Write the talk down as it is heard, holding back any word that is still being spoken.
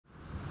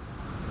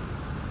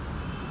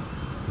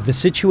The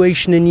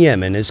situation in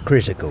Yemen is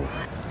critical.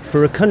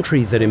 For a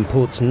country that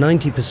imports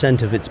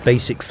 90% of its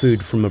basic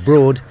food from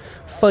abroad,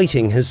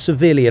 fighting has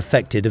severely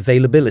affected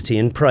availability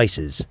and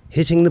prices,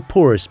 hitting the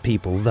poorest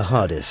people the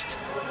hardest.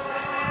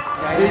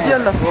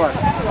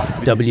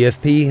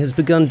 WFP has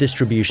begun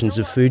distributions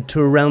of food to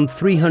around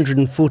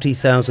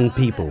 340,000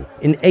 people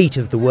in 8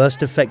 of the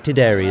worst affected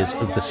areas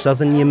of the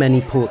southern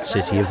Yemeni port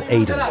city of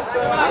Aden.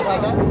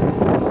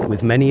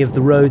 With many of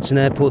the roads and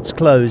airports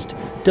closed,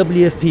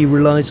 WFP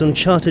relies on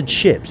chartered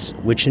ships,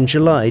 which in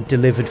July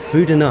delivered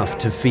food enough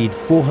to feed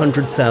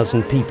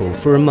 400,000 people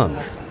for a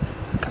month.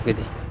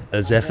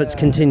 As efforts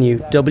continue,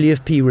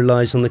 WFP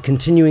relies on the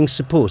continuing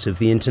support of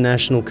the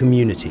international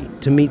community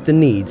to meet the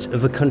needs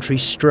of a country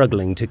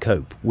struggling to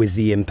cope with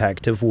the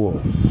impact of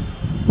war.